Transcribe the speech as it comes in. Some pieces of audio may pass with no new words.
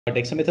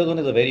Dexamethasone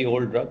is a very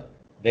old drug,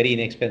 very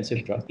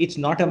inexpensive drug. It's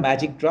not a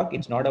magic drug.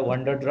 It's not a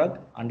wonder drug.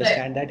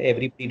 Understand that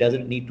everybody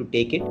doesn't need to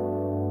take it.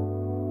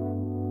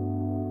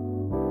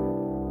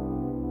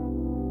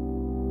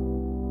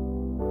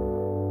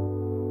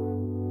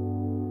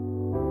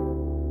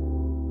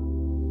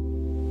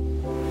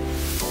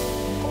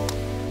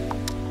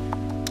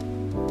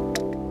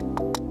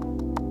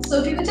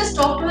 So if you could just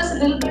talk to us a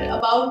little bit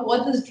about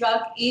what this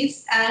drug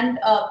is, and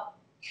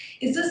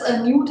is this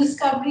a new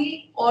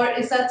discovery, or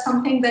is that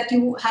something that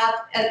you have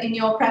in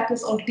your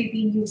practice already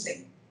been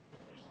using?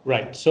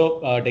 Right. So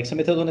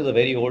dexamethasone is a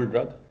very old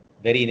drug,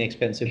 very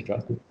inexpensive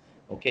drug.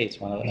 Okay, it's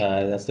one of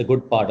that's the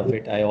good part of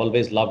it. I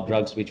always love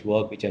drugs which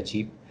work, which are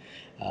cheap.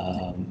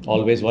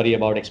 Always worry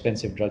about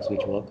expensive drugs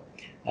which work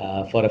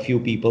for a few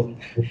people.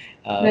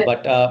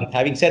 But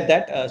having said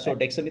that, so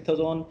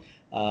dexamethasone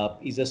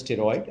is a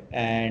steroid,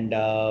 and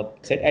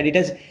it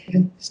has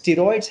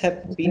steroids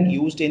have been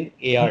used in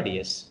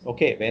ARDS.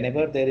 Okay,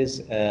 whenever there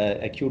is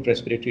acute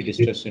respiratory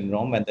distress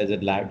syndrome, when there's a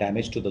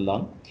damage to the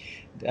lung,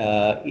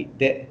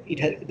 the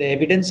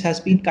evidence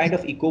has been kind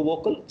of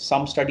equivocal.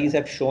 Some studies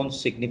have shown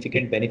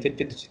significant benefit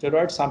with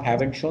steroids, some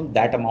haven't shown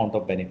that amount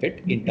of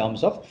benefit in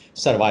terms of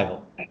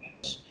survival.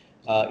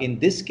 In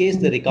this case,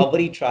 the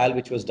recovery trial,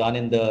 which was done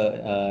in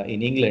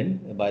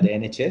England by the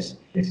NHS,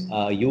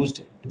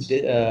 used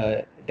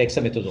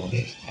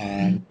dexamethasone,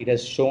 and it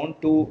has shown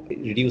to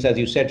reduce, as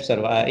you said,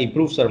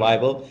 improve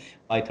survival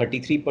by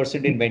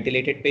 33% in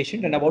ventilated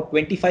patients and about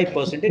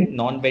 25% in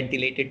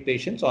non-ventilated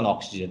patients on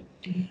oxygen.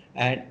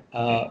 And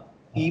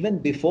even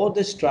before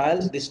this trial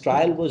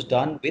was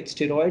done with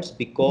steroids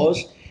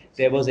because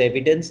there was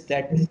evidence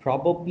that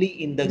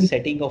probably in the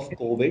setting of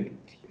COVID,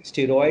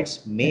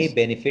 steroids may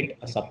benefit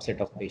a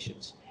subset of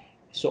patients.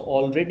 So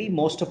already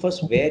most of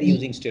us were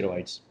using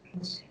steroids,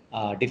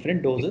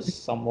 different doses,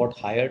 somewhat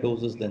higher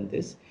doses than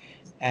this.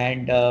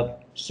 And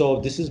so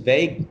this is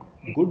very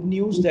good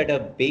news that a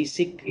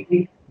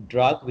basic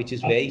drug, which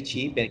is very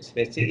cheap and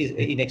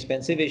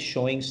inexpensive, is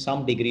showing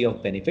some degree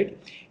of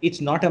benefit. It's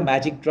not a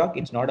magic drug.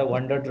 It's not a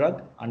wonder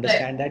drug.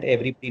 Understand that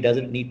everybody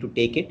doesn't need to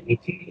take it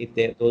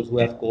if those who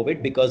have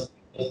COVID, because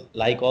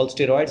like all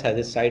steroids has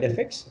its side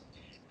effects,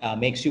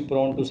 makes you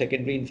prone to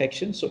secondary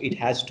infections. So it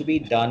has to be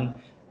done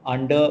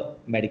under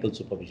medical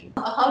supervision.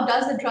 How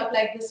does a drug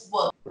like this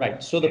work?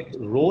 Right. So the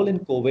role in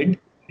COVID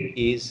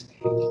is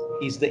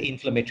the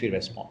inflammatory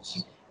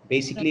response.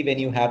 Basically, when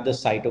you have the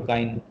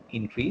cytokine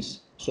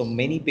increase, so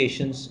many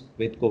patients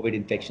with COVID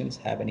infections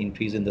have an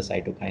increase in the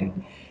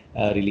cytokine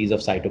release of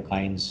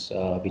cytokines,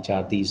 which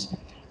are these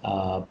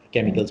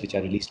chemicals which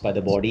are released by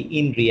the body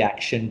in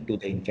reaction to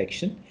the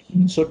infection.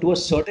 So to a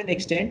certain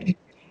extent,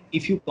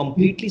 if you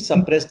completely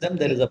suppress them,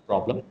 there is a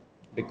problem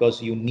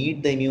because you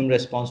need the immune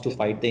response to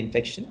fight the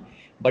infection,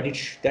 but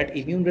that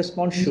immune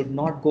response should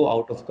not go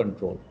out of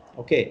control.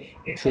 Okay,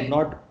 it should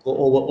not go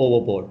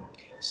overboard.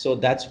 So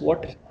that's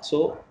what.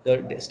 So the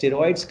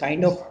steroids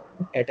kind of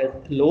at a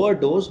lower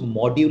dose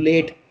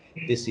modulate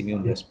this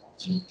immune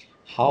response.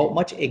 How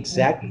much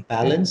exact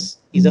balance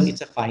is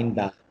it's a fine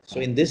balance.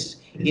 So in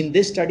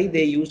this study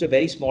they used a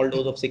very small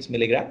dose of 6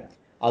 milligram.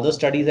 Other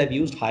studies have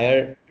used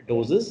higher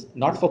doses,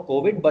 not for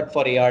COVID, but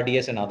for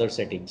ARDS and other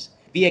settings.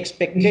 We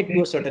expected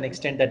to a certain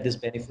extent that this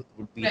benefit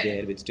would be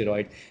there with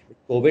steroid with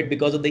COVID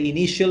because of the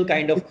initial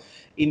kind of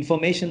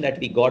information that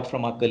we got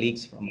from our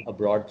colleagues from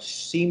abroad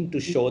seemed to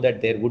show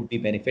that there would be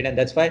benefit. And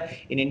that's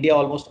why in India,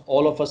 almost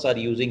all of us are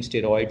using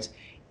steroids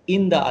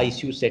in the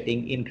ICU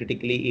setting in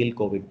critically ill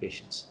COVID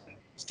patients.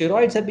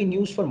 Steroids have been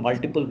used for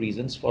multiple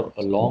reasons for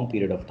a long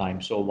period of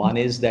time. So one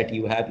is that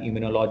you have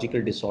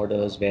immunological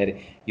disorders where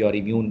your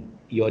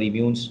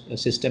immune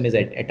system is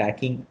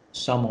attacking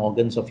some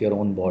organs of your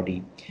own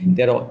body.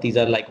 These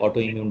are like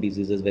autoimmune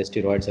diseases where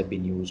steroids have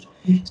been used.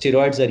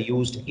 Steroids are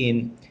used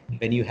in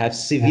when you have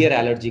severe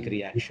allergic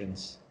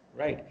reactions,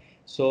 right?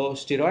 So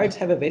steroids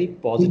have a very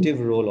positive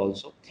role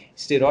also.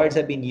 Steroids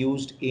have been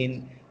used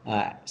in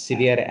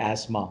severe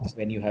asthma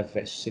when you have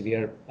a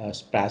severe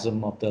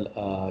spasm of the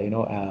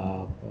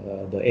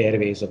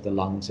airways of the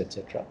lungs,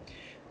 etc.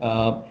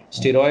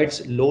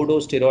 Steroids, low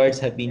dose steroids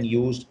have been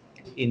used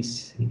in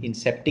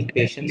septic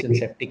patients in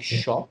septic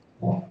shock,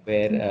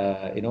 where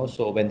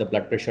so when the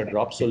blood pressure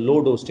drops, so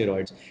low dose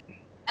steroids.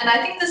 And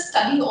I think this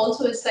study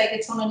also is like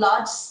it's on a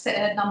large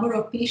number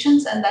of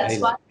patients, and that's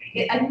why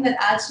I think that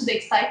adds to the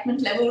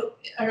excitement level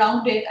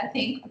around it. I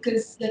think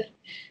because the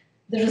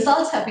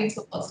results have been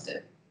so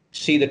positive.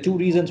 See, the two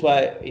reasons why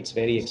it's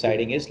very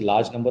exciting is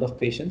large number of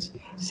patients.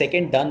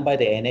 Second, done by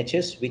the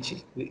NHS,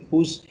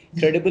 whose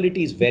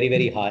credibility is very,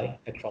 very high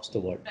across the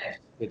world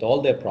with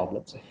all their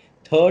problems.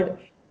 Third,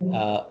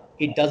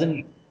 it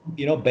doesn't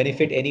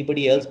benefit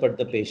anybody else but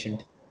the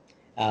patient.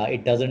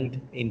 It doesn't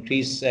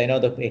increase,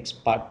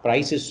 the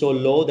price is so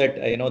low that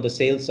the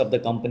sales of the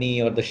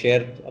company or the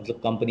share of the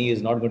company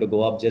is not going to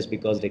go up just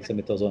because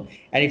dexamethasone,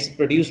 and it's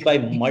produced by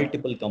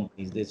multiple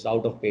companies. It's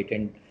out of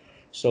patent.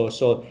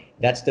 So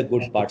that's the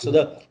good part. So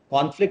the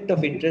conflict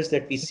of interest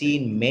that we see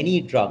in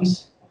many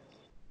drugs,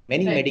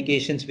 many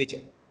medications which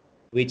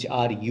which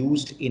are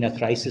used in a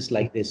crisis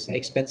like this,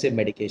 expensive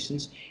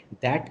medications,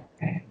 that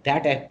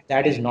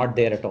is not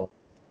there at all.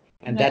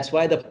 And that's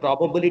why the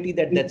probability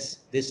that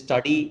this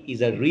study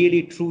is a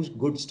really true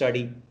good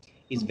study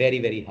is very,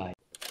 very high.